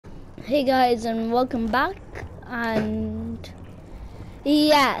Hey guys, and welcome back. And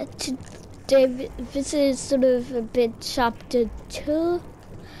yeah, today this is sort of a bit chapter 2.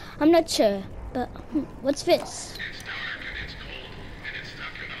 I'm not sure, but what's this?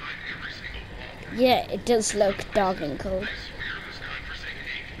 Yeah, it does look dark and cold.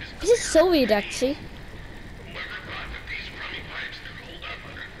 This is so weird, actually.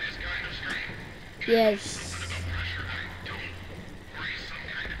 Yes.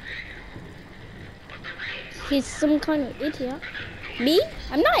 He's some kind of idiot. Me?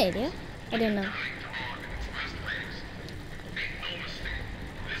 I'm not an idiot. I don't know.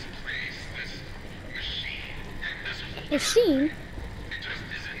 Machine?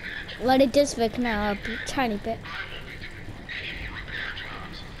 Well, it does work now a tiny bit.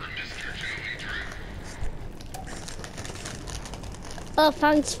 Oh,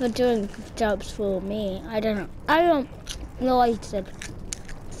 thanks for doing jobs for me. I don't know what I said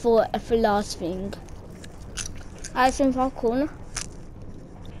for last thing. I some popcorn.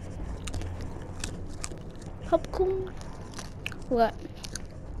 Popcorn? What?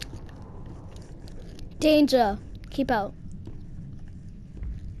 Danger! Keep out.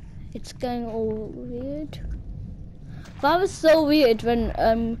 It's going all weird. That was so weird when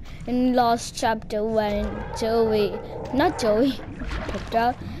in last chapter when not Joey,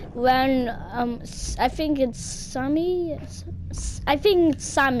 when I think it's Sammy. I think it's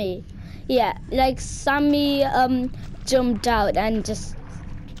Sammy. Yeah, like Sammy jumped out and just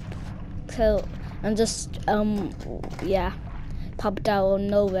killed and just yeah, popped out of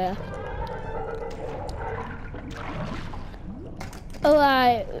nowhere.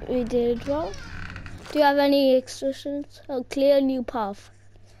 Alright, we did well. Do you have any instructions? Oh, clear new path.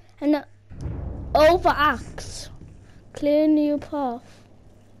 And over axe. Clear new path.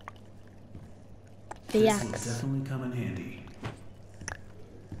 The axe. This will definitely come in handy.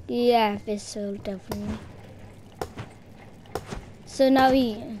 Yeah, this will definitely. So now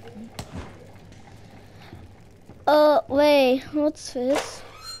we. Oh wait, what's this?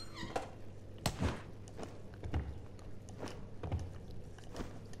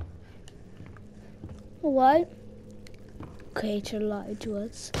 What? Creator lied to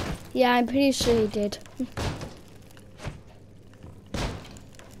us. Yeah, I'm pretty sure he did.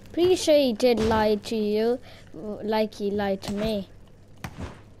 Pretty sure he did lie to you, like he lied to me.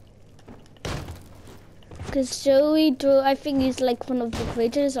 Because Joey Drew, I think he's like one of the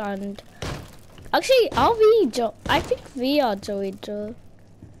creators, and actually, are we Joe? I think we are Joey Drew.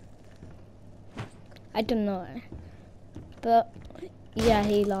 I don't know, but yeah,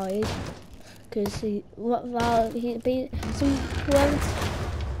 he lied. Because whoever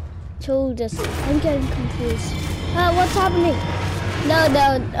told us. I'm getting confused. What's happening? No,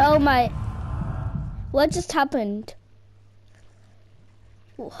 oh my. What just happened?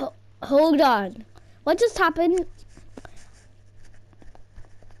 Hold on. What just happened?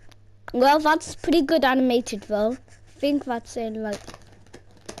 Well, that's pretty good animated though. I think that's in like.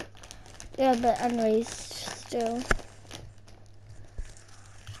 Yeah, but anyways, still.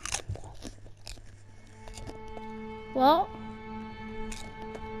 What?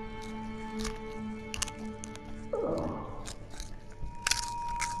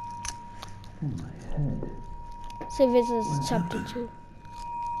 My head. So this is chapter 2.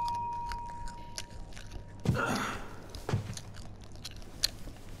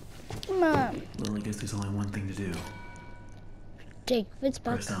 Come on. Well, I guess there's only one thing to do. Jake, it's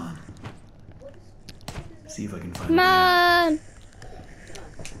back. Press on. See if I can find. Come on.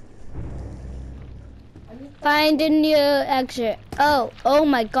 Find a new exit. Oh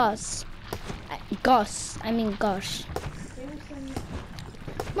my gosh. I mean gosh.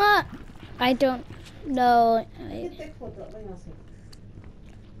 What? I don't know.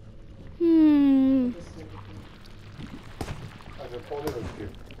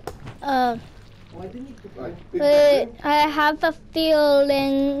 But I have a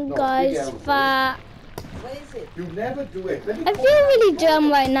feeling, guys, that You never do it. I feel really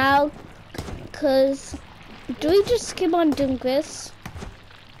dumb right now. Cause do we just keep on doing this?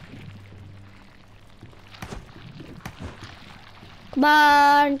 Come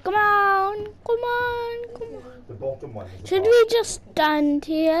on. The bottom one. Should we just stand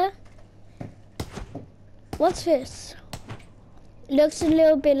here? What's this? Looks a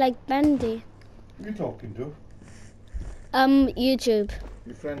little bit like Bendy. Who are you talking to? YouTube.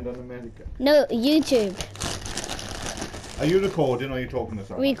 Your friend in America. No, YouTube. Are you recording or are you talking to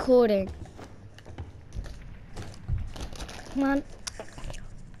someone? Recording. Come on.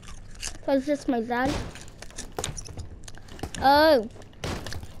 Was this my dad? Oh.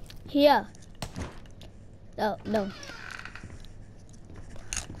 Here. Oh, no.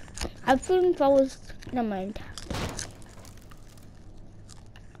 I think that was, never mind.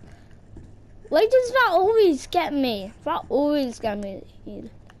 Why does that always get me? That always get me.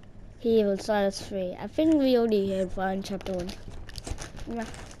 Evil Silas 3. I think we already heard that in chapter 1. Yeah.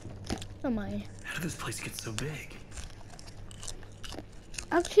 Never mind. How did this place get so big?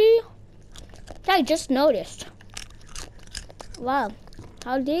 Actually, I just noticed. Wow,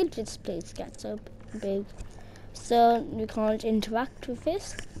 how did this place get so big? So we can't interact with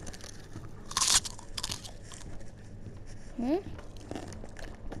this?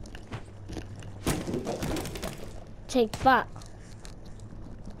 Take that.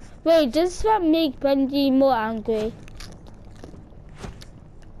 Wait, does that make Bendy more angry?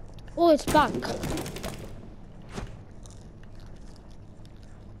 Oh, it's back.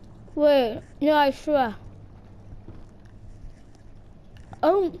 Wait, no, I swear.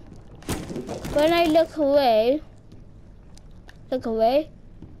 Oh, when I look away,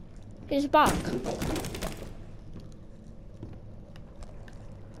 it's back.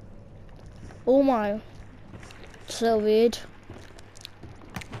 Oh my, so weird.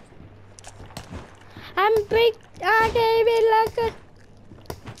 I'm big, I gave it like a...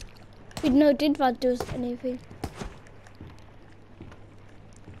 Wait, no, did that do anything?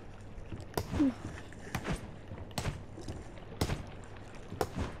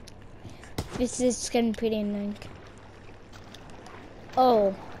 This is getting pretty annoying.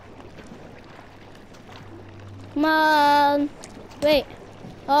 Oh. Come on. Wait.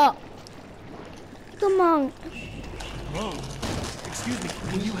 Oh. Come on. Hello? Excuse me,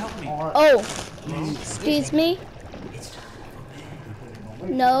 can you help me? Oh. Excuse me?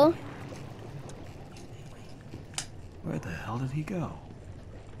 No. Where the hell did he go?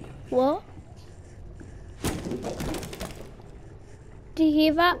 What? Do you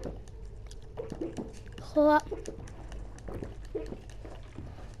hear that? What?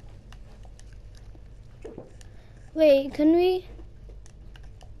 Wait, can we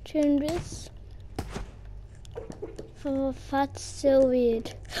turn this? Oh, that's so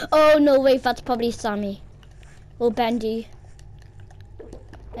weird. Oh no, wait, that's probably Sammy or Bendy.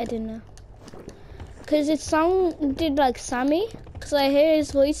 I don't know. Cause it sounded like Sammy. Cause I hear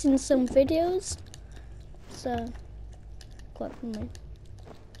his voice in some videos. So, what am I?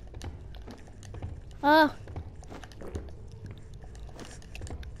 Ah.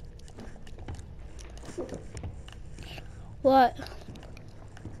 What?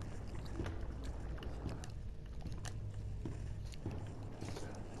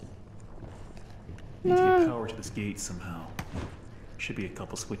 Need to get power to this gate somehow. Should be a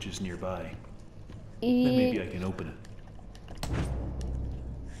couple switches nearby. Then maybe I can open it.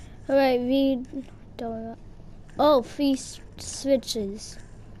 Alright, we don't. Oh, 3 switches.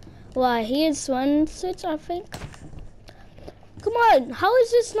 Why, here's one switch, I think. Come on, how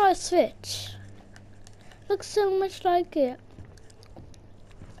is this not a switch? Looks so much like it.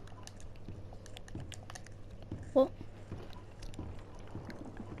 What?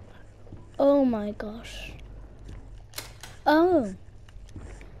 Oh my gosh. Oh.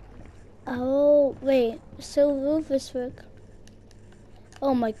 Oh, wait. So will this work?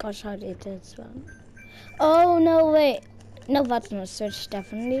 Oh my gosh, how did this one? Oh, no, wait. No, that's not a switch,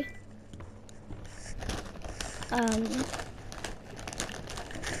 definitely.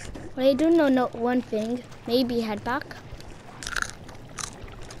 But I do know one thing. Maybe head back.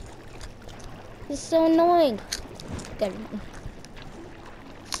 It's so annoying. Get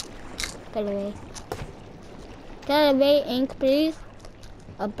away. Get away, ink, please.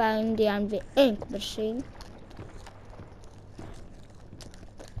 About the ink machine.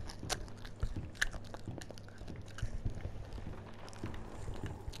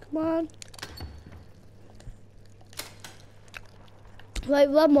 Come on. Right,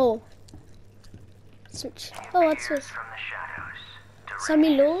 one more. Switch. Oh, what's this?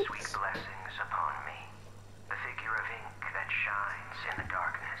 Sammy Lords? Blessings upon me. The figure of ink that shines in the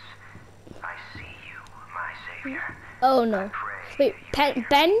darkness. I see you, my savior. Oh no. Wait,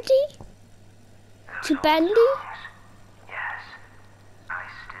 Bendy? To Bendy? Yes, I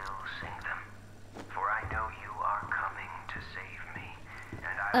still sing them. For I know you are coming to save me.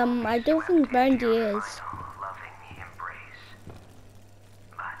 And I don't think Bendy is. loving embrace.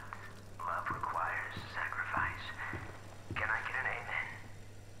 But love requires sacrifice. Can I get an amen?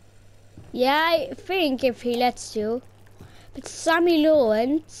 Yeah, I think if he lets you. But Sammy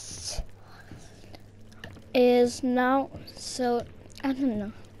Lawrence is now, so I don't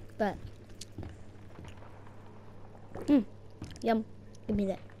know, but yum, give me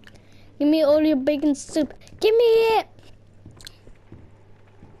that. Give me all your bacon soup. Give me it.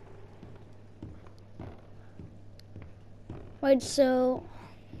 Right, so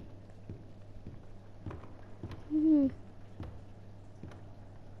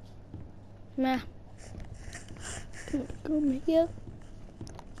Nah. Come here.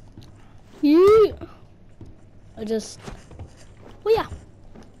 Yeah. I just. Oh yeah.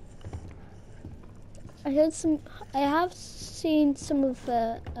 I heard some. I have seen some of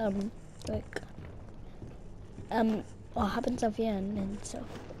the like what happens at the end and stuff.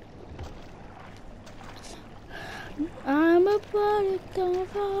 I'm a product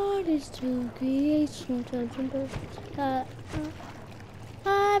of artists to create some children.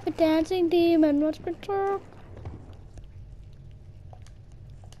 I'm a dancing demon. What's the talk?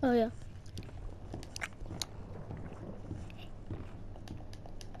 Oh yeah.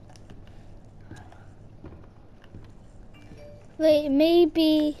 Wait,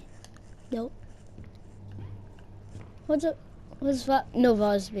 maybe. Nope. What's it? What's that? No, that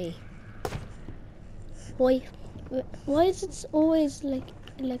was me. Why? Why is it always like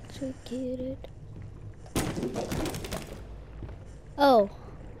electrocuted? Oh.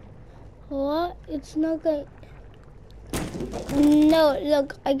 What? It's not like. No,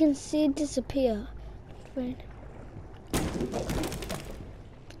 look, I can see it disappear. Right.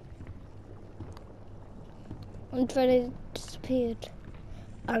 And then it disappeared.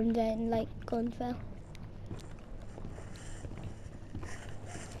 And then, like, gone fell.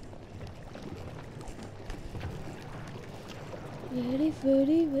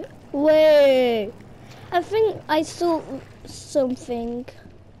 Very. Wait! I think I saw something.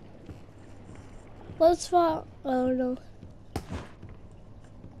 What's that? I don't know.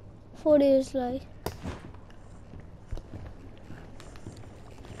 4 years like.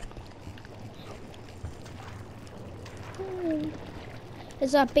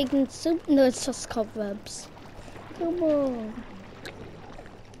 Is that bacon soup? No, it's just cobwebs. Come on.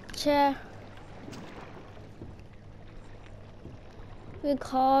 Chair.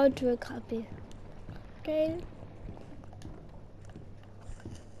 Record, copy. Okay.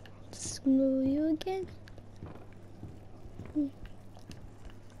 Screw you again.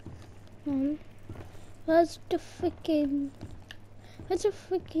 What's the freaking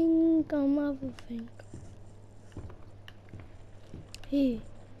other thing? Hey,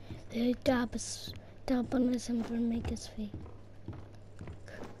 the tap on us and make us fake.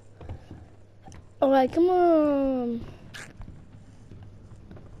 Alright, come on.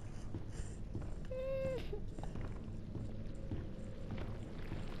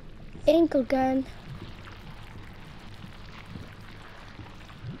 Ankle gun.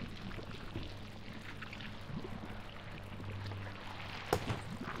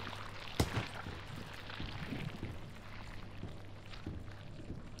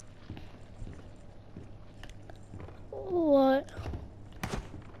 What?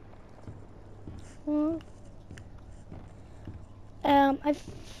 I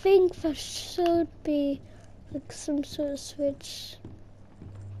think there should be like some sort of switch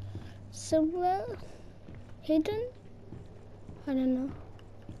somewhere hidden. I don't know.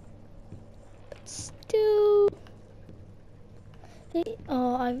 But still,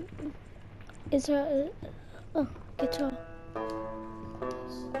 is there a guitar?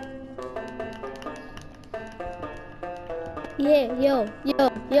 Yeah, yo.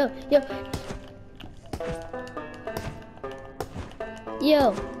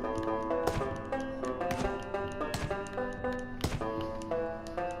 Yo.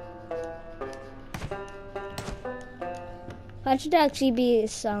 That should actually be a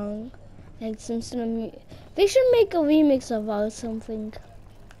song. Like some sort of they should make a remix of or something.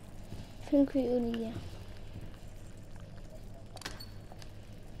 I think we only,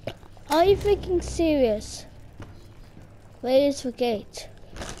 yeah. Are you freaking serious? Where is the gate?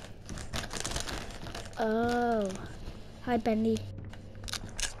 Oh. Hi, Bendy.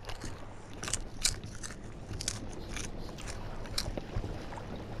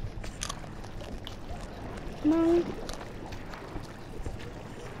 Come on.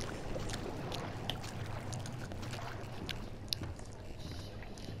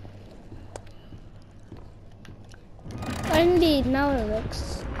 Indeed, now it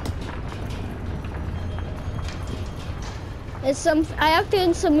looks. I have to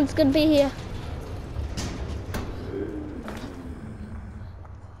think someone's gonna be here.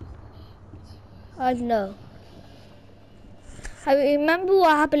 I don't know. I remember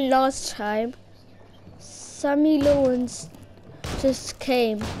what happened last time. Sammy Lowens just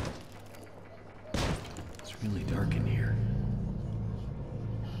came. It's really dark in here.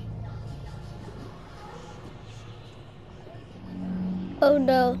 Oh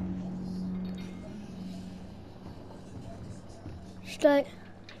no. Should I?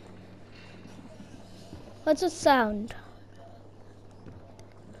 What's the sound?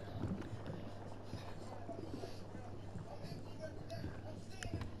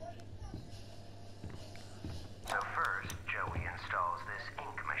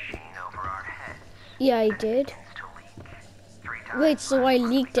 Yeah, I did. Begins to leak. 3 times Wait, so I last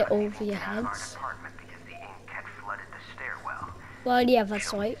month leaked we it started over your leaking out of our heads? department because the ink had flooded the stairwell. Well, yeah,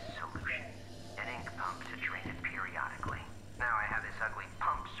 that's right. Solution. An ink pump to drain it periodically. Now I have this ugly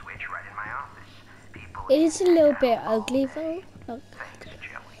pump switch right in my office. People It is a little bit all ugly day. though. Look. Thanks,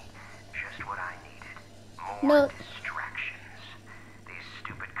 Joey. Just what I needed. No, More distractions. These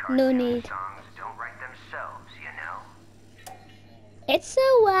stupid no cartoon need. songs don't write themselves, you know? It's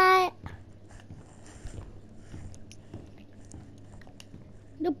alright.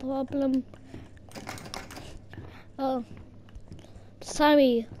 No problem. Oh,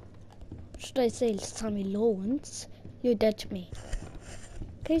 Sammy. Should I say Sammy Lawrence? You're dead to me.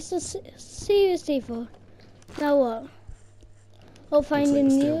 Okay, so seriously, for now what? I'll Looks find like a the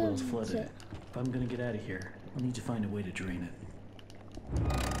new stairwell's flooded. If I'm gonna get out of here, I'll need to find a way to drain it.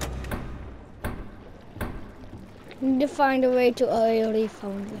 Need to find a way to. I already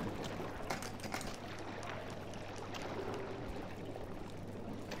found it.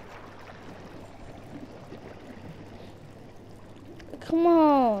 Come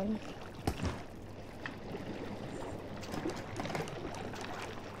on.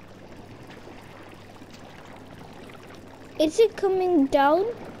 Is it coming down?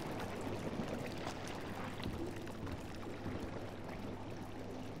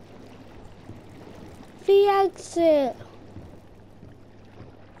 The exit.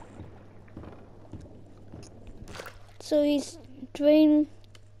 So he's doing.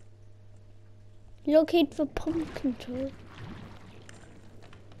 Locate the pump control.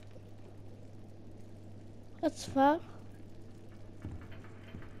 That's far.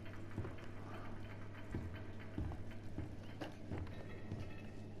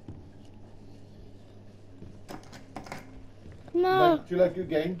 No. Do you like your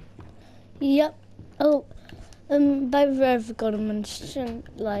game? Yep. Oh, by the way, I forgot to mention,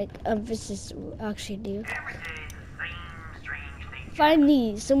 like, this is actually new. Every day the same strange thing.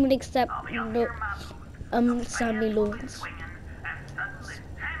 Finally, someone except I'll be up no, here in my booth. Sammy Lawrence. Swinging, and suddenly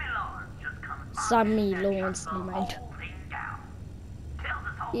Sammy Lawrence just comes by Sammy and Lawrence, shuts the never mind. whole thing down. Tells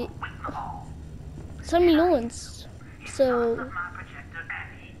us all Ye- to wait in the hall. Sammy Lawrence. So, Turns my projector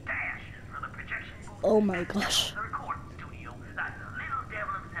and he dashes for the projection booth. oh my gosh, The recording studio that the little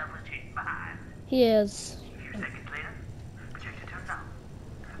devil himself is chasing behind. he is. A few seconds later, projector turns on.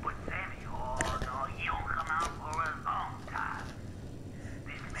 But Sammy, oh no, he don't come out for a long time.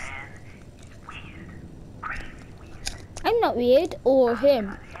 This man is weird. Crazy weird. I'm not weird, or him.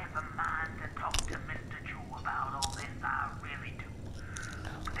 I have a mind to talk to Mr. Drew about all this, I really do.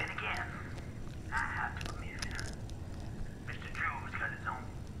 But then again, I have to admit, Mr. Drew's got his own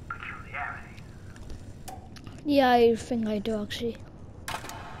peculiarities. Yeah, I think I do actually.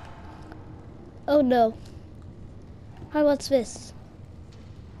 Oh no. Hi, what's this?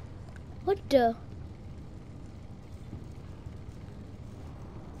 What the?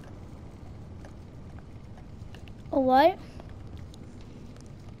 Oh, what?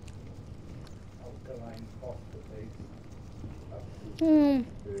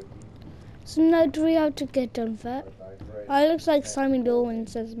 So now do we have to get done that? It looks like Sammy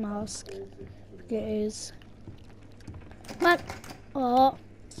Lawrence's mask. It is. What? Oh,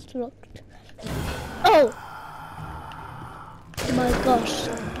 it's locked. Oh! Oh my gosh.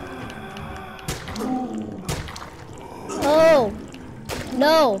 Oh!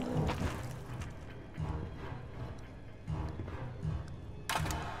 No!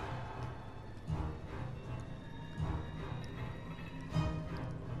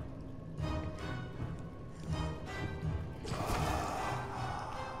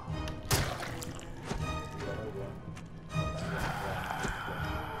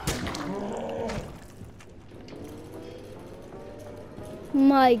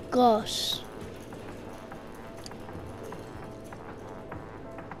 My gosh.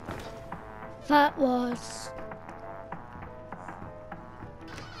 That was...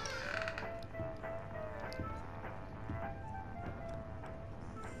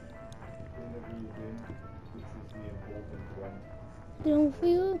 Don't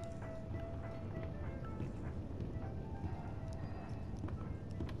feel?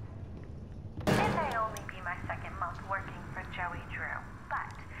 It may only be my second month working for Joey Drew, but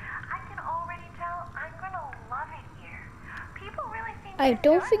I can already tell I'm gonna love it here. People really seem to I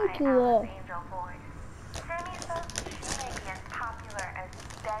don't enjoy think my you are. Alice Angel voice. Sammy says she may be as popular as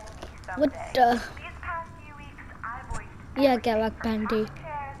Bendy someday. What the? These past few weeks, I voiced Yeah, everything get like from Bendy. talking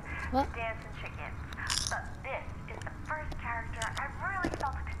chairs What? to dancing chickens. But this is the first character I've really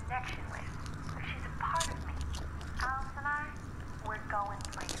felt a connection with. She's a part of me. Alice and I, we're going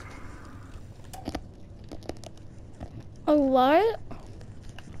places. Alright.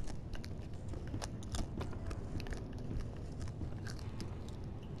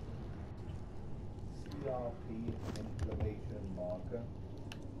 RP inflammation marker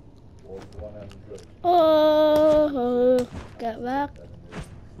was 100. Oh, get back.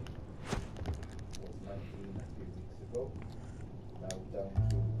 Was 19 a few weeks ago. Now down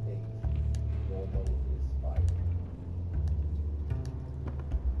to 8. Normal is 5.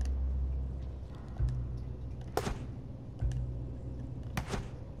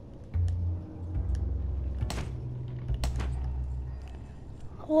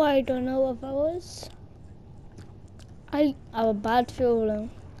 Oh, I don't know if I was. I have a bad feeling.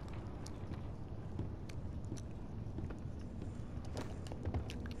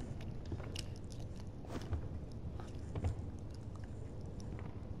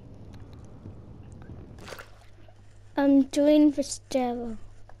 I'm doing the stair.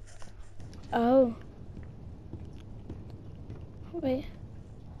 Oh. Wait.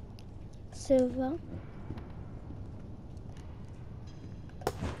 Silver.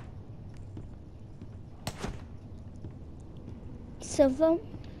 Silver.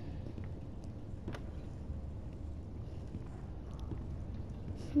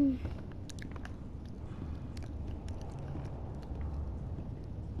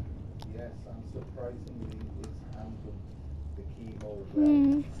 Yes, and surprisingly, it's handled the chemo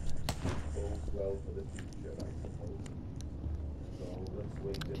well. Bodes well for the future, I suppose. So let's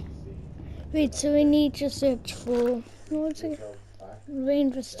wait and see. Wait, so we need to search for what's it? Results back. Rain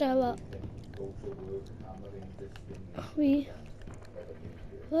for Then Stella. we can go to work hammering this thing into We. the ground for the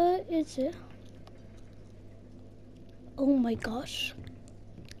future. What is it? Oh my gosh.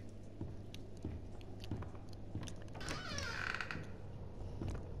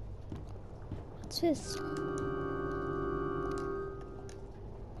 What's this?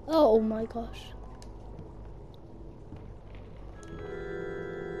 Oh my gosh.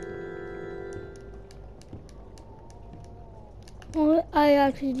 Oh, I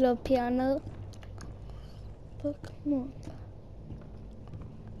actually love piano. But come on.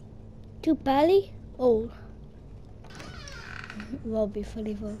 Too belly? Oh. Will be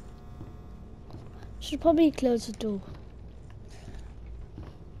funny though. Should probably close the door.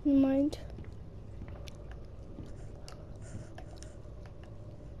 Never mind.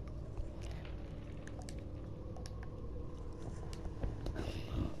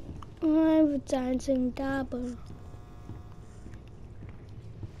 I'm a dancing dabber.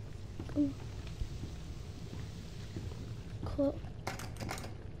 Cool.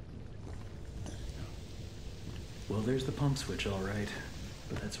 Well, there's the pump switch, all right.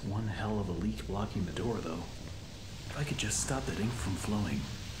 But that's one hell of a leak blocking the door, though. If I could just stop that ink from flowing,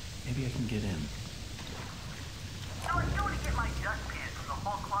 maybe I can get in. So I go to get my dustpan from the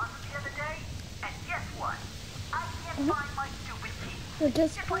hall closet the other day, and guess what? I can't find my stupid key. It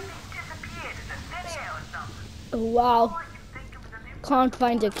does. It's like they disappeared in the thin air or something. Oh All wow. I can think of is a new Can't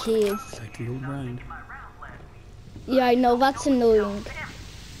find the keys. Back to the old grind. in my round last week. Yeah, I know, that's annoying. Him, because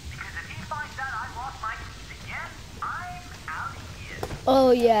if he finds out I lost my keys again, I'm out of here.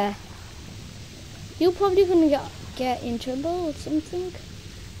 Oh yeah. You're probably gonna get in trouble or something.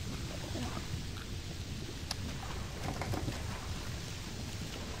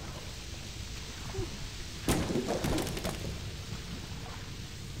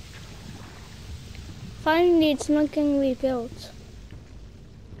 Finally, it's not getting rebuilt.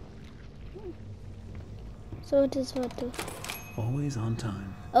 So it is what to. Always on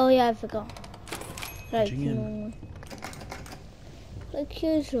time. Oh yeah, I forgot. Like Edging in. normal. Like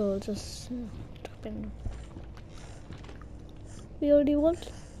usual, just drop in. We already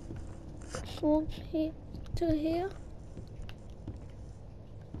want from here to here.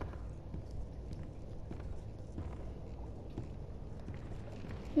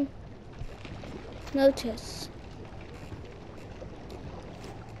 Notice.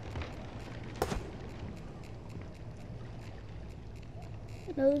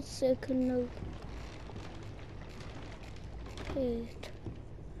 No second note. Eight.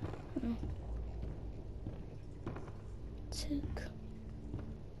 No. Tick.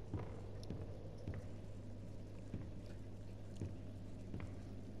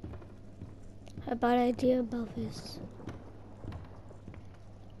 A bad idea about this.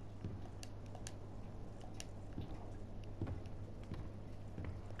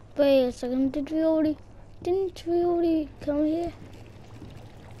 Wait a second, didn't we already come here?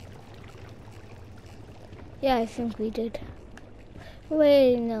 Yeah, I think we did.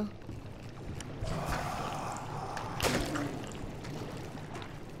 Wait, no.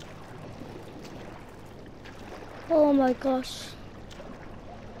 Oh my gosh.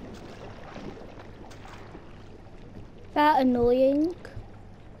 That annoying.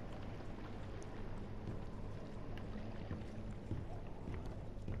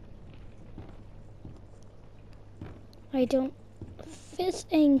 I don't. This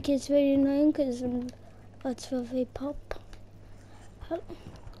ink is very annoying because that's where they pop. How-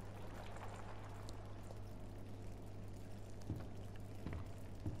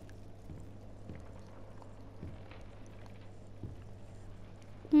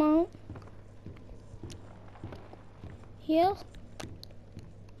 Come on. Here.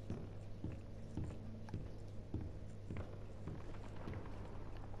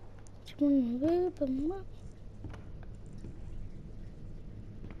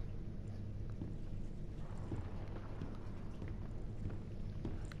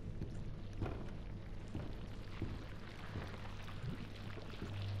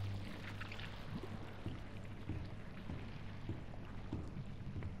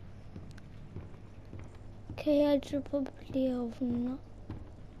 Okay, I should probably open that.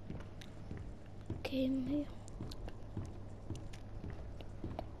 Okay, maybe.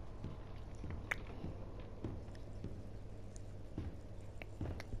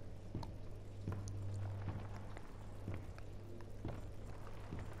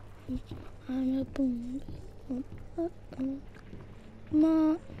 I'm a boom.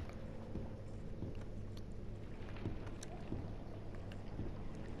 Ma.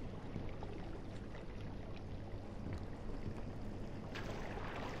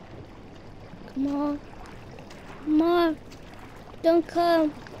 Come on. Ma. Don't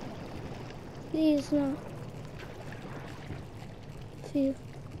come. Please, no. Feel.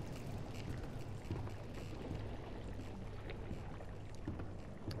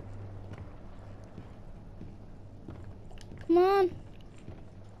 Come on.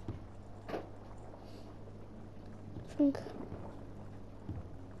 Think.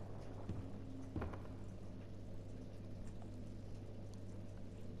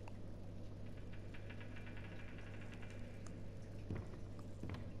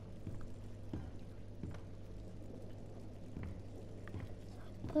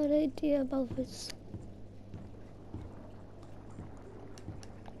 What idea about this?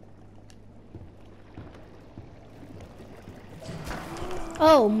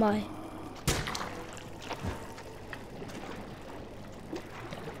 Oh my.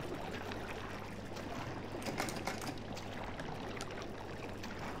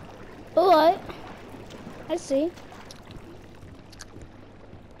 Alright. I see.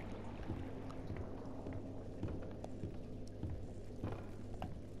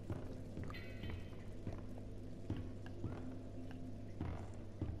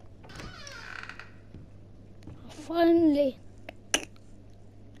 Finally.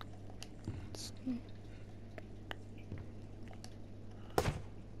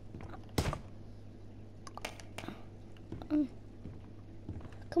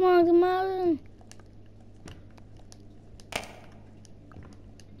 Come on, come on.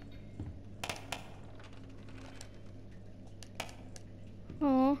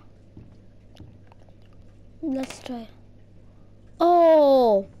 Oh. Let's try.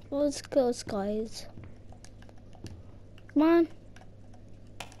 Oh, let's go, guys. Come on.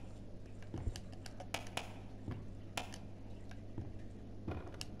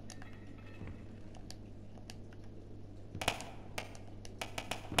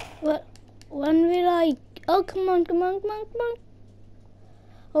 What? When will I? Oh, come on, come on, come on, come on.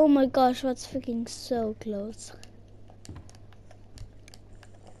 Oh my gosh, that's freaking so close.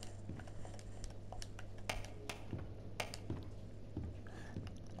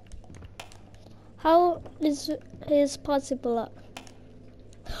 How is possible?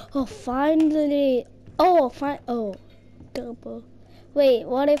 Oh, finally. Oh, fine. Oh, double. Wait,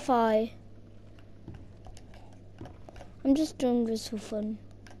 what if I'm just doing this for fun.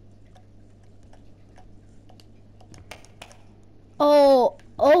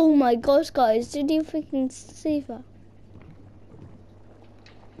 Oh my gosh, guys, did you freaking see that?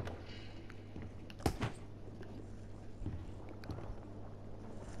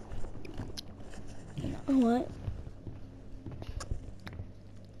 What?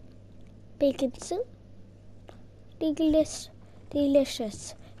 Bacon soup?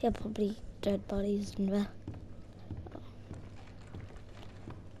 Delicious. Yeah, probably dead bodies in there.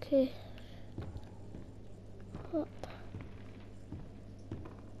 Okay. Up.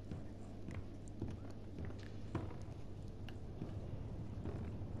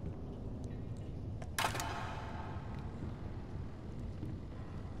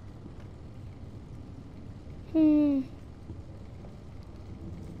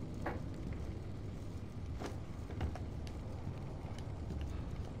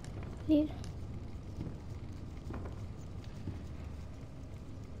 Need.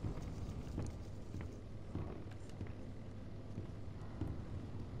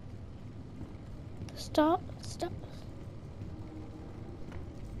 Stop.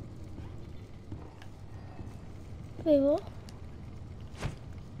 Wait, what?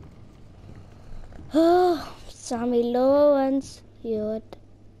 Oh, Sammy Lawrence, you're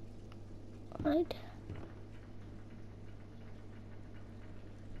right.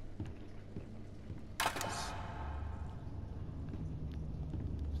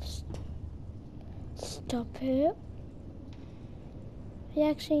 Stop here.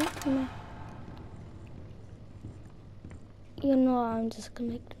 Actually, no. You know, I'm just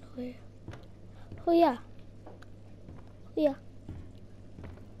connected away. Oh yeah. Oh yeah.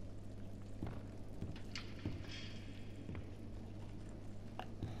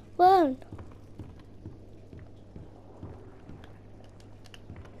 One.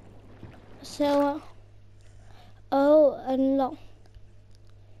 So, oh, unlock.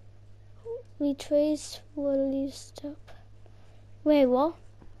 Retrace fully stop. Wait, what?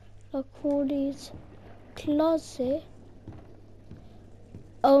 Lock all these closet.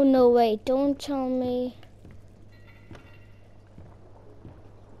 Oh no, wait, don't tell me.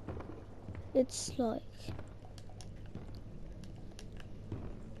 It's like.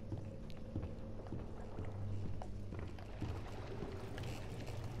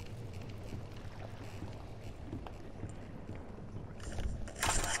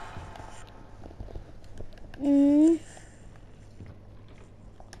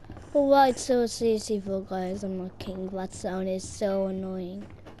 Oh, wow, it's so easy for guys. I'm not kidding. That sound is so annoying.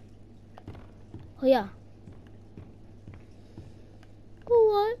 Oh yeah.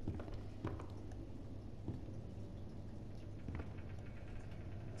 Oh what?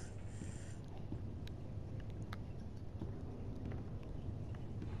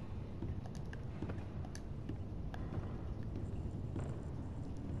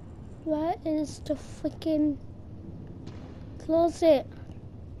 Where is the freaking closet?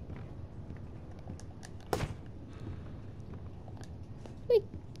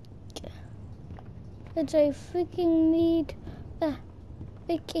 But I freaking need a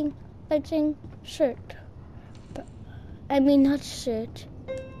freaking matching shirt. But, I mean not shirt.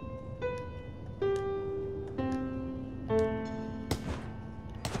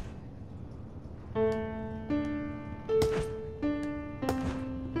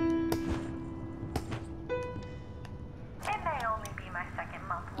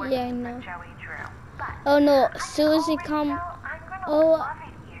 Yeah, I know. Oh no, Susie come. Oh,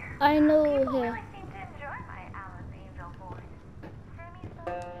 I know her.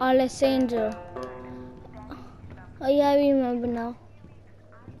 Alessandro. Oh yeah, I remember now.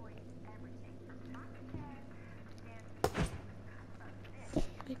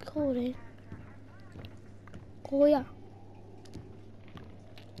 Recording. Oh yeah.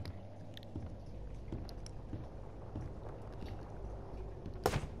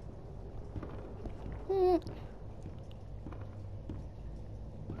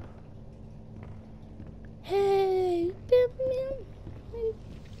 Hey,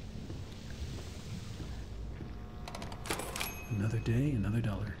 Another day, another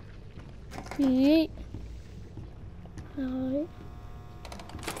dollar. yeah. Alright.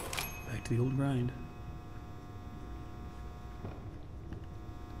 Back to the old grind.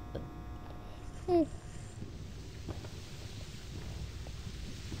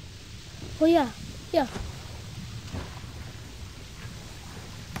 Oh yeah, yeah.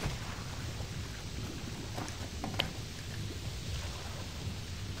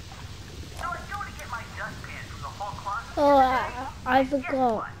 Oh, I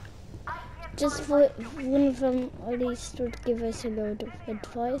forgot. Just for one of them at least would give us a load of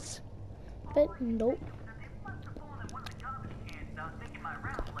advice, but nope.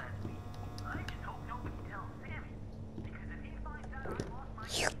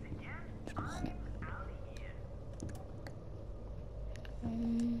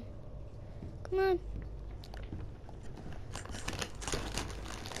 Come on.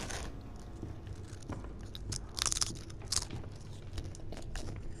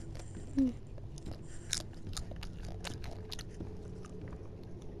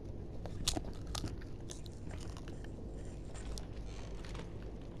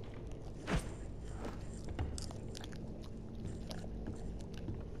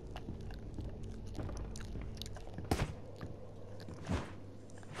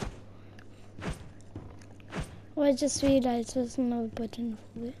 Oh, I just realized there's no button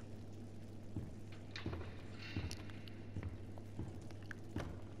for it.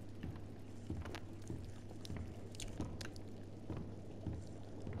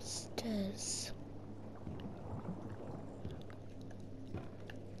 Stairs.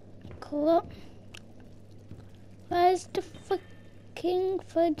 Cool. Where's the fucking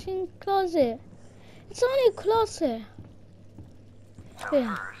fudging closet? It's only a closet. So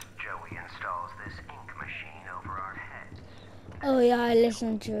first, Joey installs this ink machine over our Oh yeah, I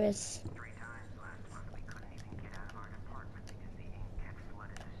listened to this. 3 times last month we couldn't even get out of our department because the ink kept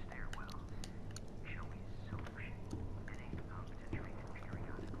flooding the stairwell. Joey's solution: pinning the pump to treat it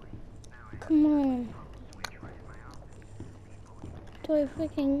periodically. Now I have Come a on. pump switch right in my office. People even Do I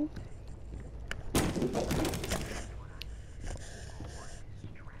freaking... distractions.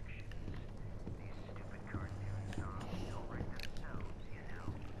 These stupid cartoon songs don't write themselves, you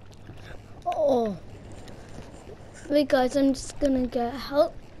know. Oh. Wait guys, I'm just gonna get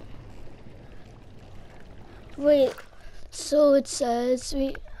help. Wait, so it says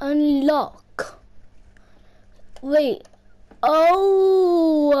we unlock. Wait,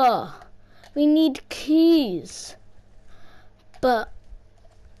 oh, we need keys. But,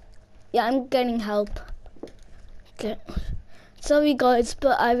 yeah, I'm getting help. Okay. Sorry guys,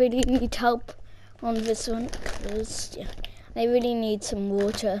 but I really need help on this one because yeah, I really need some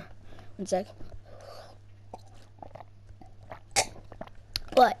water. One sec.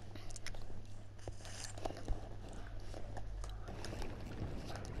 What?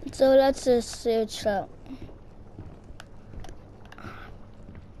 So let's just search out.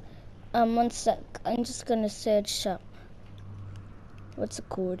 One sec. I'm just gonna search up. What's it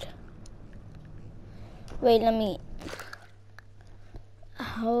called? Wait, let me.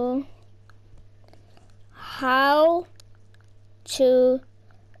 How to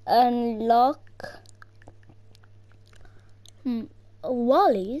unlock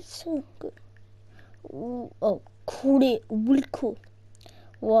Wally's? Oh, good. Oh, cool. Really cool.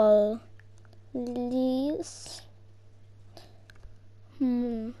 Wally's.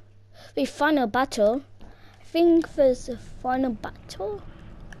 We final battle. I think there's a final battle.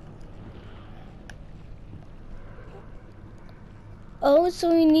 Oh, so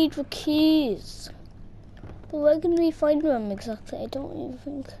we need the keys. But where can we find them exactly? I don't even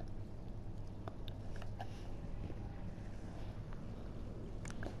think.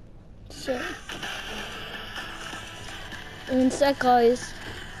 So, one sec, guys.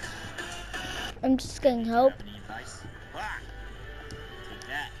 I'm just getting help. Have any advice? Ah! Take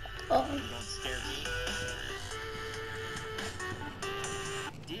that. Oh, Don't scare me.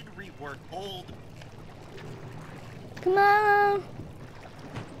 Did rework old. come on.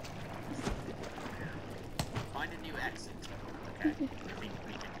 Find a new exit. Okay. I think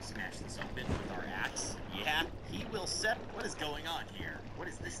we can smash this open with our axe. Yeah, he will set. What is going on here? What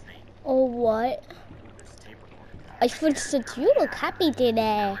is this thing? Oh, what? There's a tape recorder. I thought that you look happy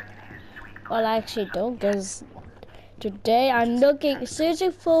today. Well, I actually don't, because today I'm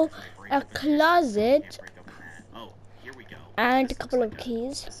searching for a closet Can't break open that. Oh, here we go. and This a couple looks of like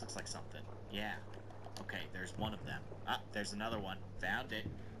keys. This looks like something. Yeah. Okay, there's one of them. Ah, there's another one. Found it.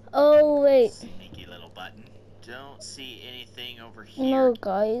 Oh, wait. Sneaky little button. Don't see anything over here. No,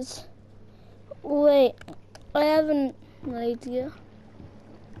 guys. Wait. I have an idea.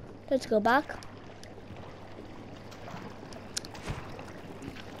 Let's go back.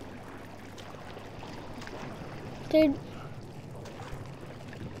 Did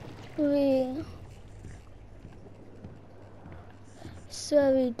we...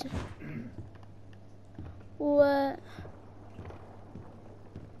 Sorry. What?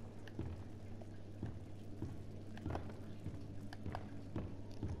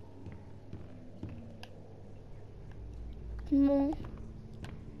 No.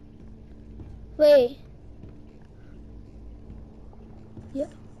 Wait. Yeah.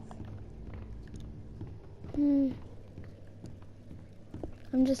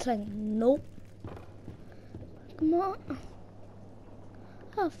 I'm just like, nope. Come on.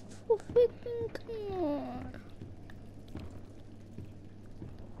 Oh, freaking come on.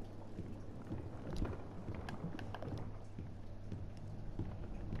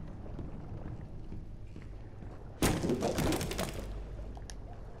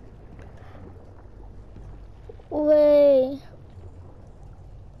 Wait.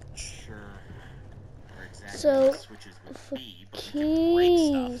 Sure. Where exactly So, the switches would for be, but we can break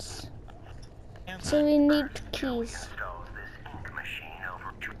stuff. keys. So we need keys. Installs this ink machine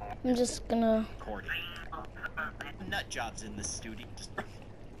over I'm just gonna... Recording. Nut jobs in the studio. Just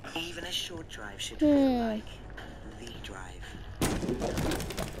Even a short drive should feel like the drive.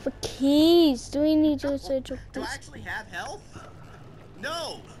 For keys. Do we need to search up do I this? actually have health?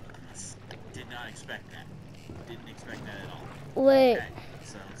 No. Did not expect that. Didn't expect that at all. Wait. Okay,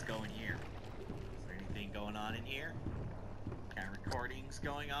 so let's go in here. Is there anything going on in here? Kind of recordings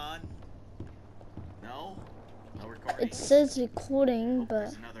going on? No? No recordings? It says recording, Oh, but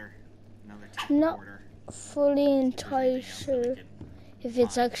there's another tape not recorder. fully Is there entirely anything else that we sure can if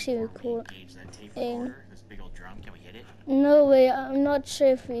it's find actually before we recording. engage that tape recorder? This big old drum, can we hit it? No way, I'm not sure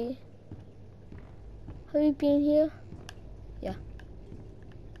if we... Have we been here? Yeah.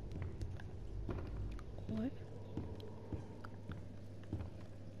 What?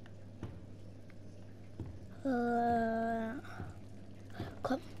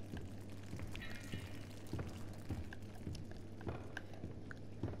 Come.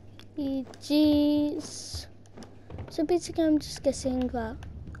 Jeez. So basically, I'm just guessing that.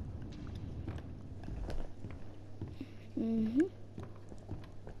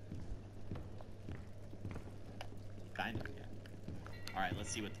 Kind of, yeah. Alright, let's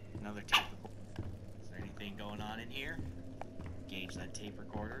see what another tape recorder. Is there anything going on in here? Gauge that tape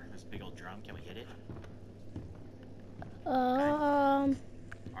recorder. There's a big old drum. Can we hit it? Alright,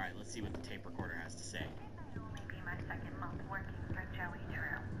 let's see what the tape recorder has to say. This may only be my second month working for Joey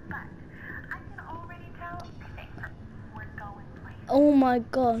Drew, but I can already tell we're going places. Oh my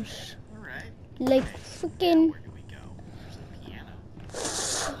gosh. Alright. Like Okay, freaking. now where do we go? There's a piano.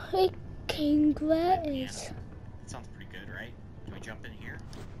 Freaking great. Piano. That sounds pretty good, right? Can we jump in here?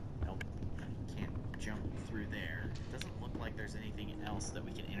 Nope. Can't jump through there. Doesn't look like there's anything else that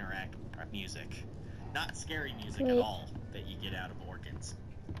we can interact with music. Not scary music at all that you get out of organs.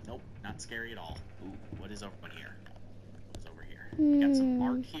 Nope, not scary at all. Ooh, what is over here? What is over here? We got some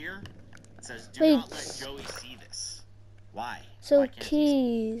art here. It says, do not let Joey see this. Why? So Why can't he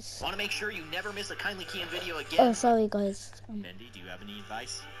see? keys. Want to make sure you never miss a Kindly Key in video again? Oh, sorry guys. Bendy, do you have any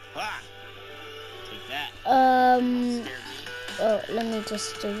advice? Ah! Take that. Oh, Scared me. let me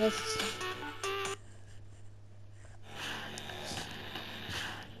just do this.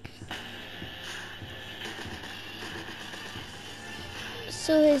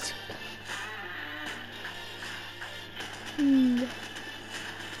 So it's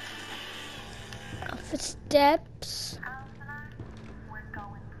footsteps. We're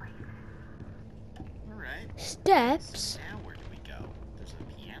going places. Alright. Steps. Now where do we go? There's a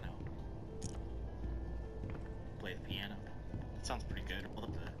piano. Play the piano. That sounds pretty good. Hold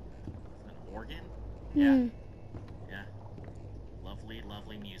up an organ? Yeah. Yeah. Lovely,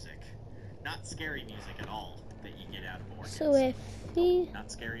 lovely music. Not scary music at all that you get out of organs. So if we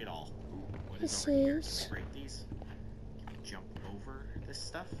Not scary at all. Ooh, what This is over here? is- Can we break these? Can we jump over this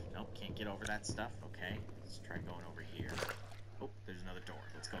stuff? Nope, can't get over that stuff. Okay, let's try going over here. Oh, there's another door.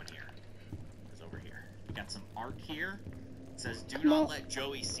 Let's go in here. It's over here. We got some art here. It says, do not let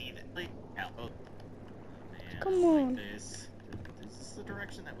Joey see that. Now, oh. Man, Come like on. this. Is this the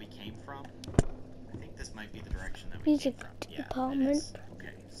direction that we came from? I think this might be the direction that we Music came from. Yeah, department. it is. Okay,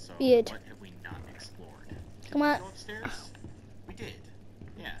 so Weird. what have we not explored? Did Come we on. go upstairs? We did.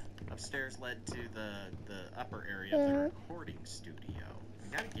 Yeah. Upstairs led to the upper area of the recording studio. We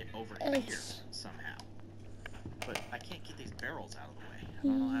gotta get over here It's- somehow. But I can't get these barrels out of the way. I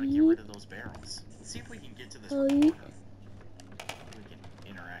don't know how to get rid of those barrels. Let's see if we can get to this recorder. We can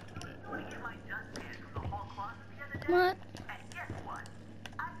interact with it. We get my dustpan from the hall closet the other day, what? and guess what?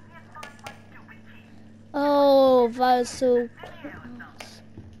 I can't find my stupid key. Oh, that's so close.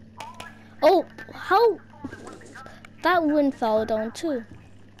 Oh, how? That one fell down too.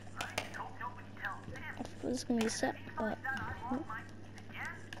 I just hope nobody tells Sammy I thought it was gonna be set, but that I lost my keys again.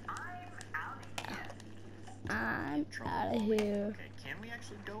 I'm out of here. I'm Trouble. out of here. Okay, can we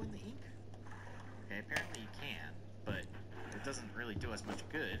actually go in the ink? Okay, apparently you can, but it doesn't really do us much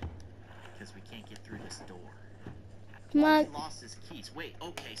good because we can't get through this door. Come Well, on. he lost his keys. Wait,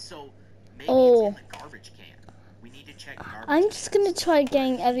 okay, so maybe Oh. it's in the garbage can. We need to check garbage I'm just cans. gonna try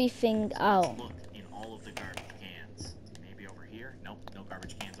getting everything Let's out. look in all of the garbage cans. Maybe over here? Nope, no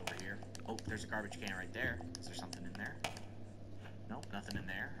garbage cans over here. Oh, there's a garbage can right there. Is there something in there? Nope, nothing in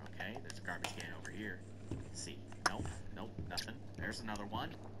there. Okay, there's a garbage can over here. Let's see. Nope, nope, nothing. There's another one.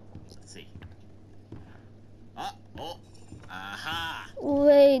 Let's see. Oh, aha!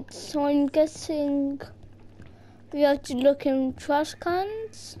 Wait, so I'm guessing we have to look in trash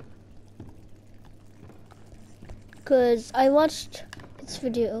cans? Because I watched this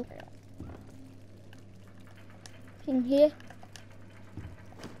video in here.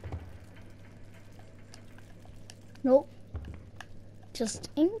 Nope. Just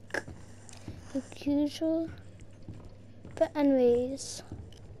ink. Like usual. But anyways.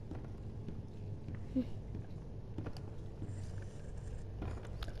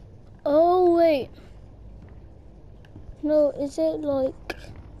 Oh wait. No, is it like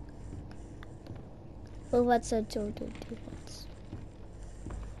well what's a Jordan difference?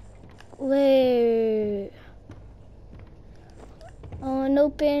 Wait. Oh, an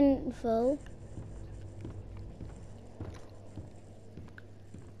open though.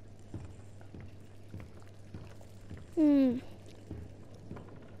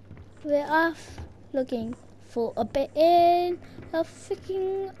 We're off looking for a bit in a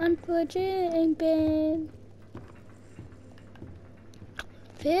freaking unfortunate bin.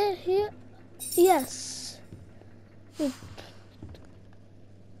 Here. Yes. We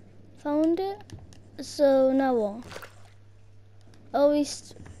found it. So now what? Oh,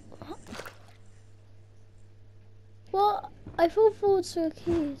 what? I thought forwards were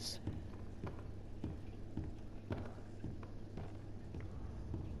keys.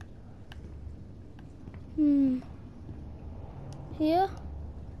 Here?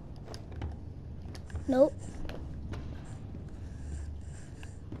 Nope.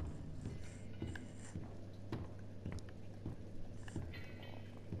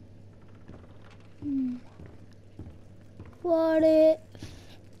 What if?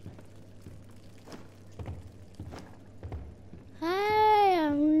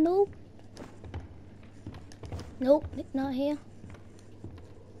 Nope. Nope, not here.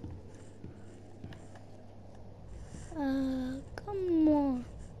 Come on.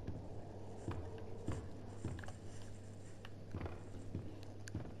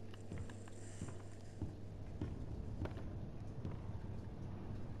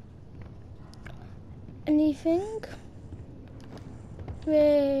 Anything?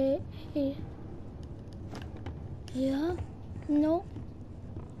 Wait. Yeah? No?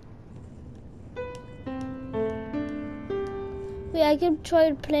 Wait, I could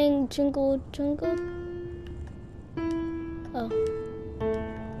try playing Jingle Jingle. Oh.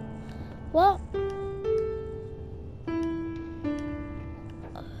 What?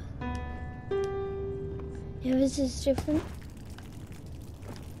 Yeah, this is different.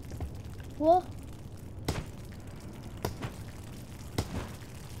 What?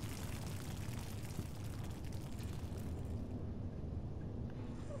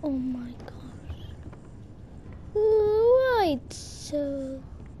 Oh my gosh. Right, so...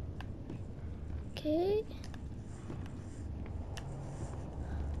 Okay.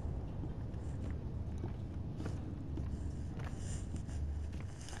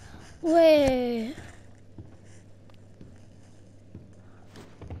 Wait.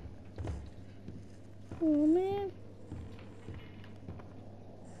 Oh man.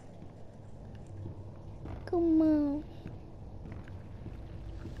 Come on.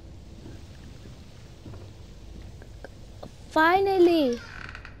 Finally.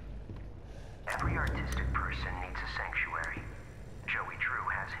 Every artistic person needs a sanctuary. Joey Drew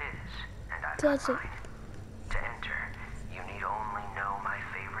has his, and I've That's got it. mine. To enter, you need only know my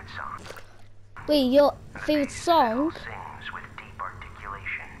favorite song. Wait, your The favorite bass song? fiddle sings with deep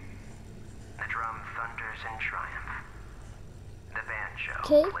articulation. The drum thunders in triumph. The banjo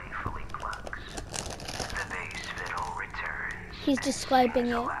Okay. playfully plucks. The bass fiddle returns. He's and describing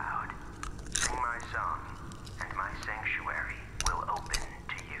sings it. aloud. Sing my song, and my sanctuary will open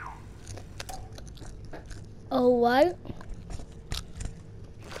to you. Oh, what?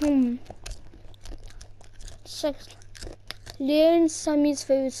 Learn Sammy's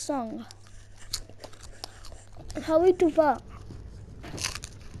favorite song. How we do that?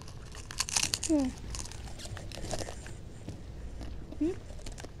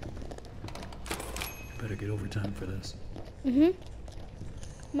 Better get overtime for this. Come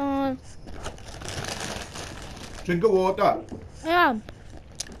on. Drink of water. Yeah.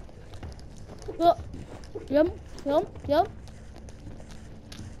 Look. Yum, yum, yum.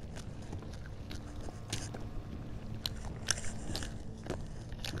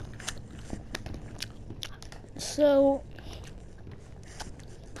 So,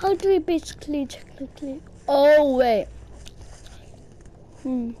 how do we basically technically? Oh wait.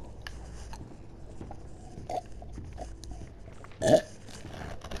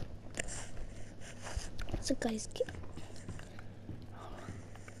 So guys,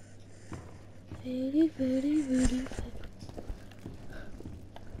 very, very, very fast.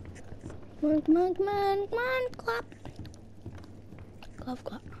 Come on, come on, come on, clap. Clap,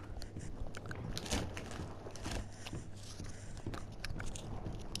 clap.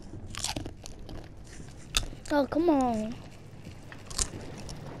 Oh, come on.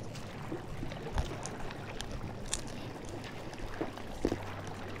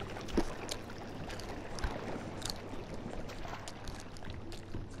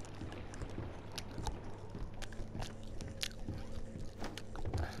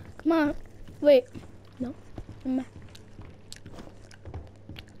 Come on. Wait. No. Come on.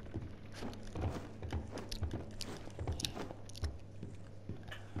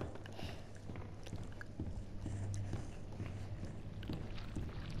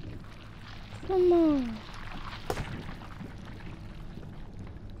 Come on.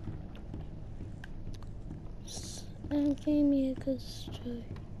 And gave me a good story.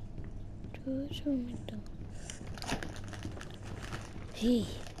 He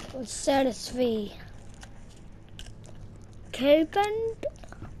was satisfied. Opened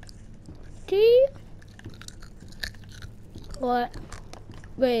empty? What?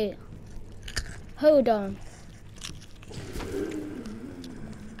 Wait. Hold on.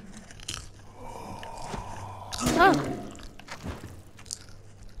 Ah.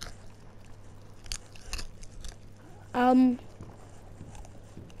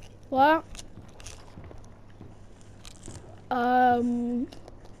 What?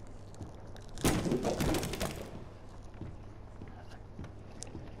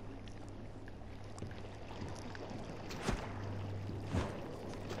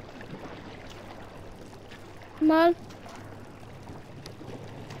 Come on.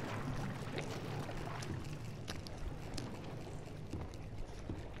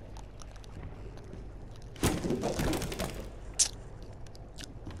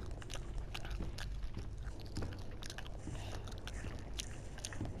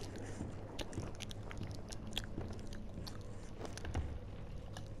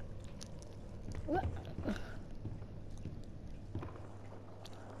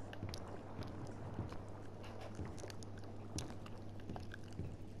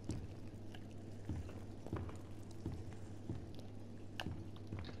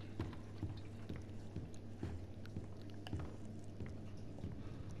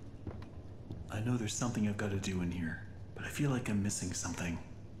 I know there's something I've got to do in here, but I feel like I'm missing something.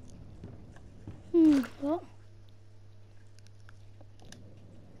 What?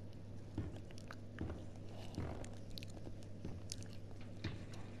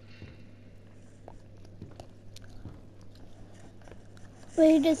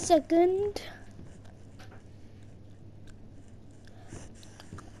 Wait a second.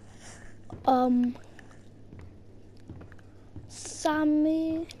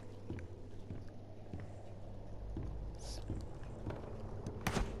 Sammy.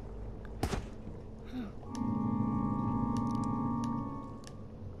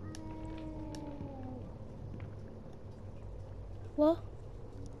 What?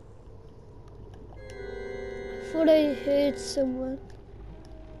 I thought I heard someone.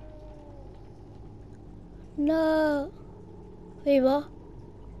 No. Wait, what?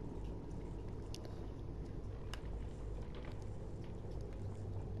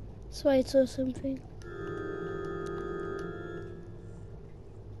 So I saw something.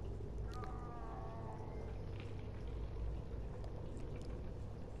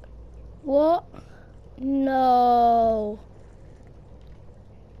 What? No.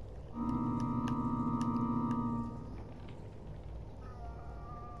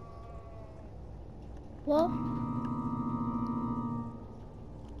 What?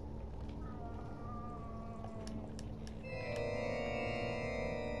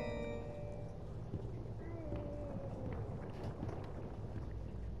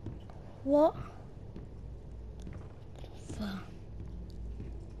 What? Fuck.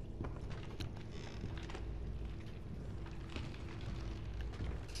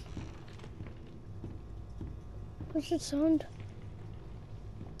 What's the sound?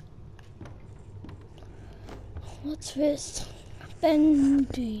 What's this?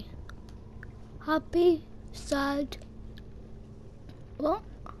 Bendy. Happy, sad. What?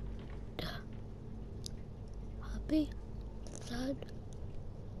 Happy, sad,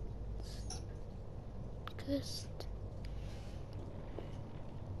 kissed,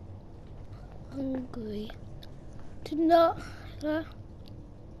 hungry. Did not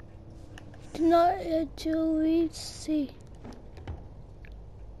Joey see?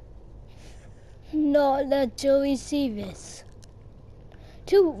 Not let Joey see this.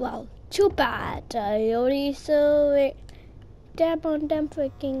 Too bad. I only saw it. Damn on them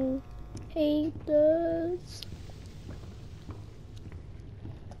freaking haters.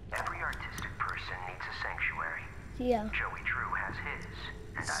 Every artistic person needs a sanctuary. Yeah. Joey Drew has his,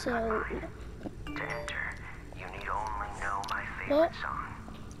 and So. I've got mine. To enter, you need only know my favorite What? song.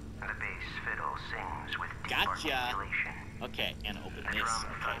 The bass fiddle sings with deep Gotcha. articulation. Okay, and open The this. drum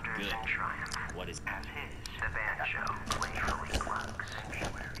Okay, thunders good. in triumph. What is As his, the banjo playfully plucks.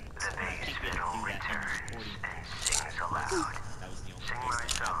 The bass fiddle returns and sings aloud. That was the only Sing place my that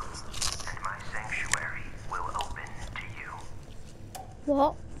song, got those things. and my sanctuary will open to you.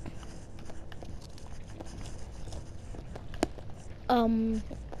 What?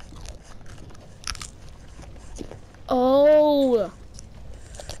 Oh.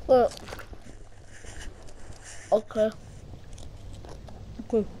 Well. Okay.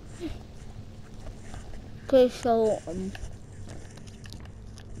 Okay. Okay, so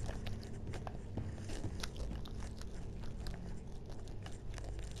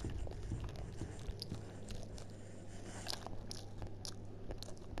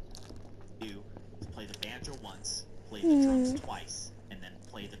Do is play the banjo once, play the drums twice, and then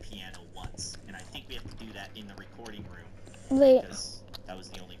play the piano once. Wait. Because that was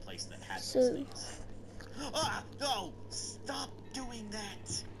the only place that had So- those things. Ah! No! Stop doing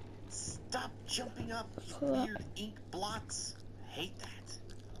that! Stop jumping up, you Crap. weird ink blocks. I hate that.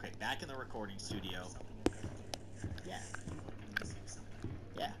 Okay, back in the recording studio. Yeah.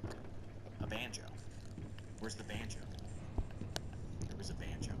 Yeah. A banjo. Where's the banjo? There was a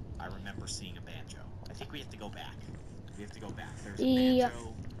banjo. I remember seeing a banjo. I think we have to go back. We have to go back. There's a Yeah.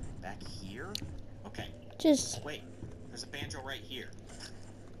 banjo back here? Okay. Just. Wait. There's a banjo right here.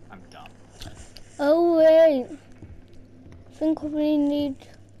 I'm dumb. Oh wait. I think we need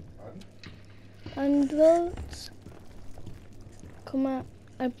Pardon? androids. Come on.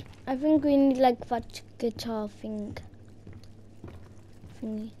 I think we need like that guitar thing.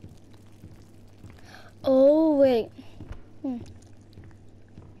 Thingy. Oh wait.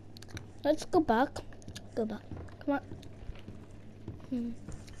 Let's go back. Go back. Come on.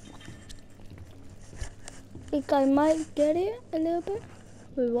 Think I might get it a little bit.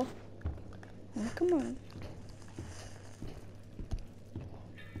 Wait, what? Oh, come on.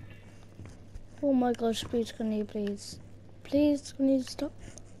 Oh my gosh, please, can you please? Please, can you stop?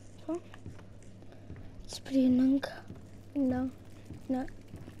 Huh? It's pretty long. No, not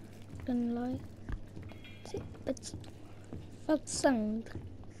gonna lie. See, it's that sound.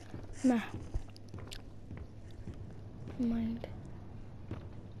 Nah. Mind.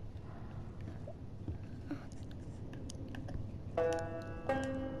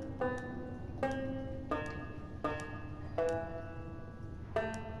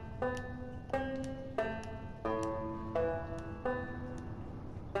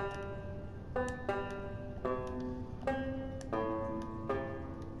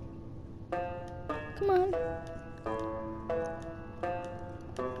 Come on.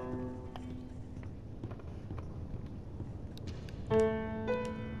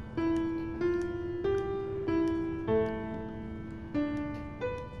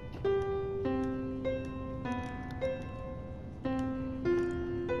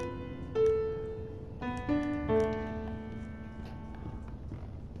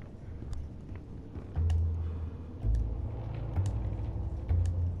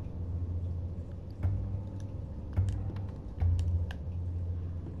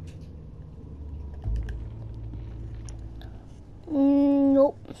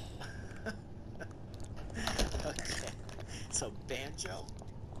 Nope. Okay. So banjo,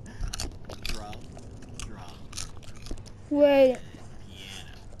 drum, Wait. piano.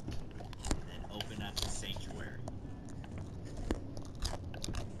 And then open up the sanctuary.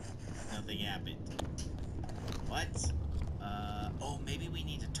 Nothing happened. What? Oh, maybe we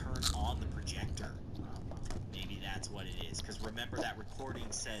need to turn on the projector. Maybe that's what it is. Because remember that recording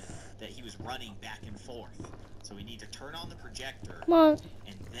said that he was running back and forth. So we need to turn on the projector Come on.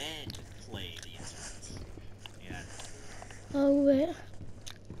 and then play the instruments. Yeah. Oh wait.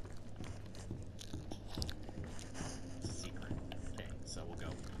 It's a secret. Okay, so we'll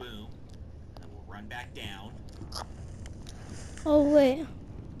go boom, and we'll run back down. Oh wait.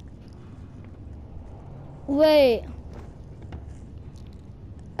 Wait.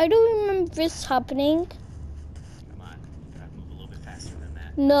 I don't remember this happening. Come on, gotta move a little bit faster than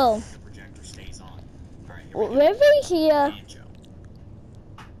that. No. The projector stays on. Alright, here we go. We're right here. Banjo.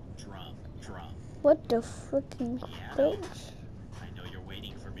 Drum. What the freaking Piano. bitch? I know you're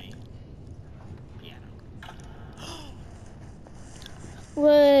waiting for me. Piano.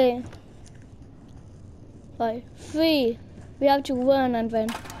 Wait. Like 3. We have to run and then.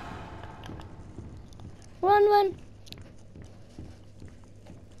 Run.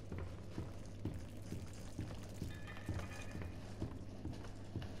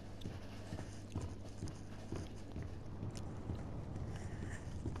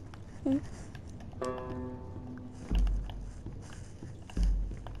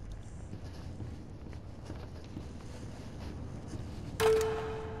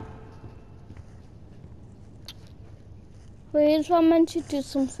 Wait, is I meant to do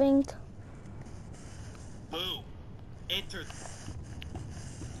something? Boom. Enter.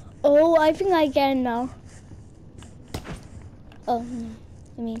 Oh, I think I can now. Oh, no.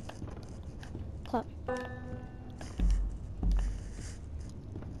 I mean,